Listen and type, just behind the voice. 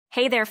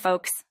Hey there,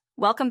 folks.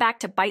 Welcome back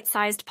to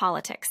Bite-Sized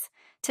Politics.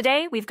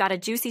 Today, we've got a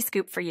juicy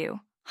scoop for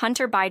you,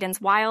 Hunter Biden's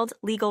wild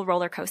legal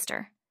roller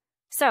coaster.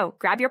 So,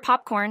 grab your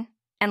popcorn,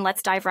 and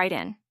let's dive right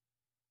in.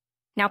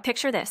 Now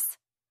picture this.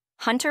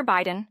 Hunter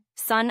Biden,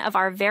 son of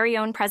our very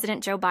own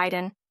President Joe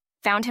Biden,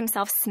 found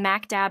himself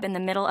smack dab in the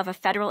middle of a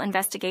federal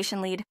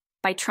investigation led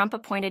by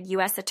Trump-appointed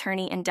U.S.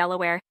 Attorney in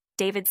Delaware,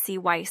 David C.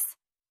 Weiss.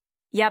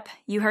 Yep,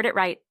 you heard it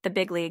right, the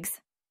big leagues.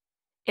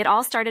 It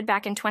all started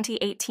back in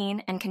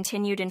 2018 and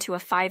continued into a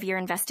 5-year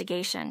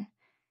investigation.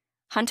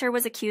 Hunter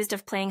was accused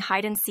of playing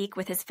hide-and-seek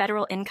with his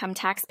federal income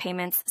tax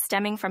payments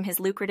stemming from his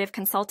lucrative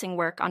consulting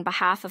work on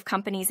behalf of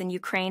companies in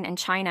Ukraine and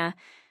China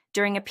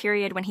during a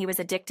period when he was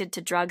addicted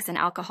to drugs and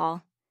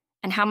alcohol.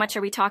 And how much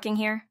are we talking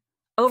here?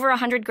 Over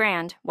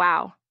 $100,000,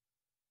 wow.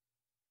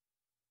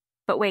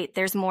 But wait,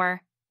 there's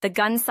more. The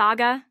gun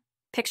saga?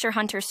 Picture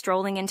Hunter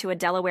strolling into a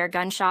Delaware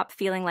gun shop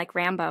feeling like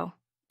Rambo.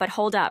 But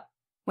hold up.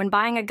 When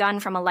buying a gun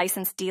from a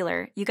licensed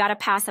dealer, you gotta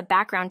pass a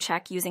background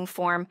check using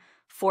Form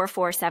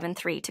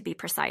 4473 to be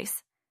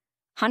precise.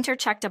 Hunter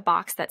checked a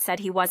box that said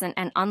he wasn't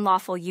an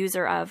unlawful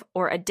user of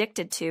or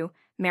addicted to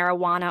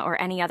marijuana or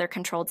any other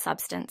controlled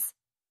substance.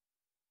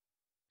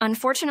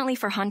 Unfortunately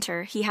for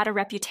Hunter, he had a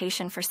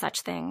reputation for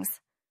such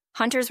things.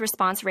 Hunter's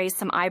response raised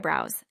some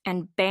eyebrows,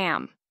 and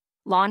bam!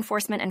 Law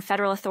enforcement and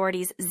federal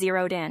authorities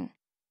zeroed in.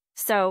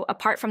 So,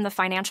 apart from the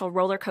financial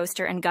roller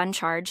coaster and gun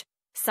charge,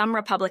 some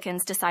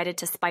Republicans decided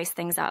to spice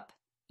things up.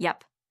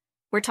 Yep.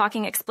 We're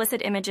talking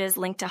explicit images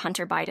linked to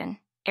Hunter Biden.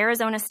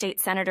 Arizona State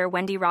Senator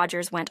Wendy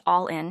Rogers went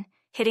all in,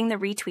 hitting the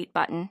retweet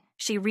button.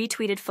 She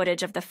retweeted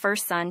footage of the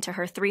first son to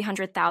her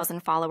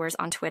 300,000 followers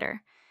on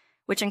Twitter,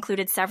 which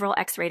included several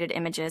X-rated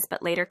images,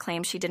 but later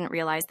claimed she didn't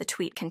realize the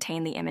tweet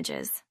contained the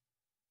images.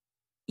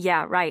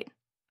 Yeah, right.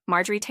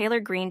 Marjorie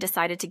Taylor Greene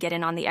decided to get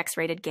in on the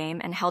X-rated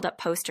game and held up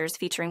posters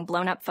featuring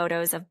blown-up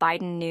photos of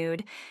Biden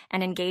nude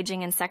and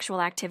engaging in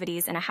sexual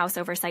activities in a House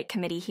Oversight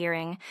Committee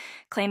hearing,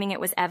 claiming it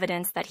was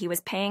evidence that he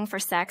was paying for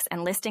sex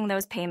and listing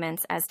those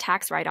payments as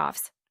tax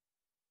write-offs.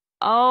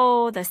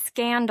 Oh, the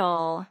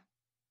scandal.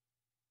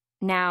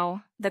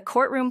 Now, the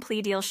courtroom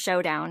plea deal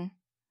showdown.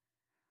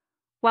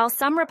 While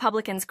some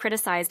Republicans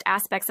criticized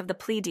aspects of the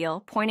plea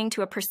deal, pointing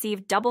to a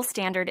perceived double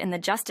standard in the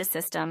justice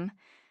system,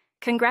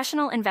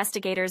 congressional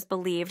investigators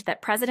believed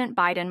that President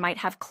Biden might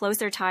have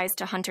closer ties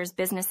to Hunter's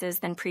businesses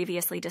than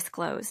previously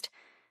disclosed.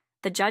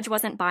 The judge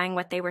wasn't buying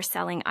what they were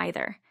selling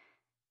either.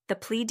 The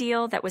plea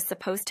deal that was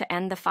supposed to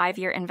end the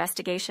 5-year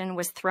investigation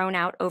was thrown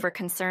out over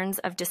concerns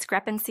of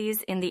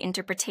discrepancies in the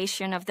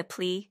interpretation of the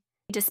plea,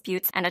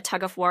 disputes, and a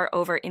tug-of-war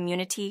over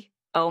immunity.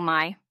 Oh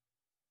my.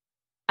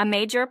 A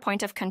major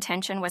point of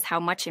contention was how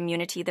much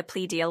immunity the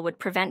plea deal would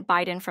prevent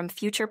Biden from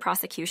future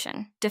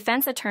prosecution.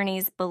 Defense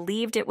attorneys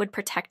believed it would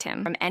protect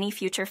him from any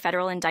future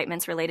federal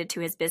indictments related to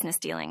his business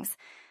dealings,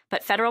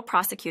 but federal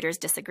prosecutors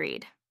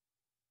disagreed.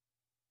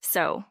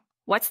 So,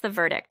 what's the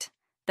verdict?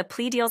 The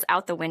plea deal's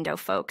out the window,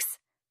 folks.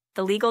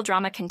 The legal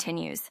drama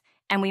continues,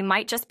 and we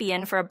might just be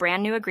in for a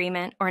brand new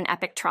agreement or an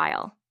epic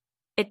trial.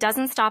 It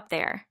doesn't stop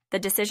there. The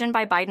decision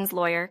by Biden's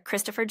lawyer,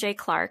 Christopher J.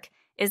 Clark,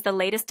 is the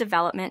latest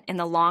development in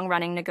the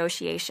long-running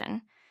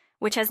negotiation,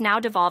 which has now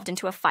devolved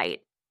into a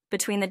fight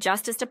between the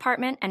Justice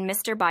Department and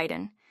Mr.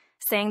 Biden,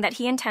 saying that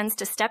he intends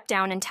to step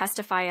down and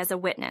testify as a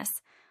witness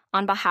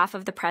on behalf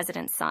of the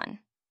president's son.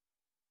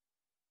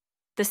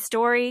 The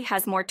story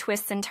has more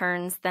twists and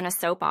turns than a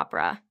soap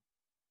opera,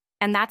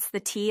 and that's the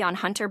tea on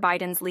Hunter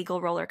Biden's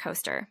legal roller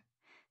coaster.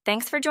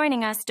 Thanks for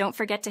joining us. Don't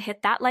forget to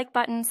hit that like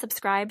button,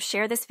 subscribe,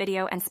 share this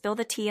video, and spill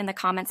the tea in the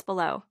comments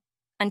below.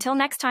 Until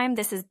next time,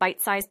 this is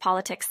Bite-Sized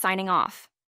Politics signing off.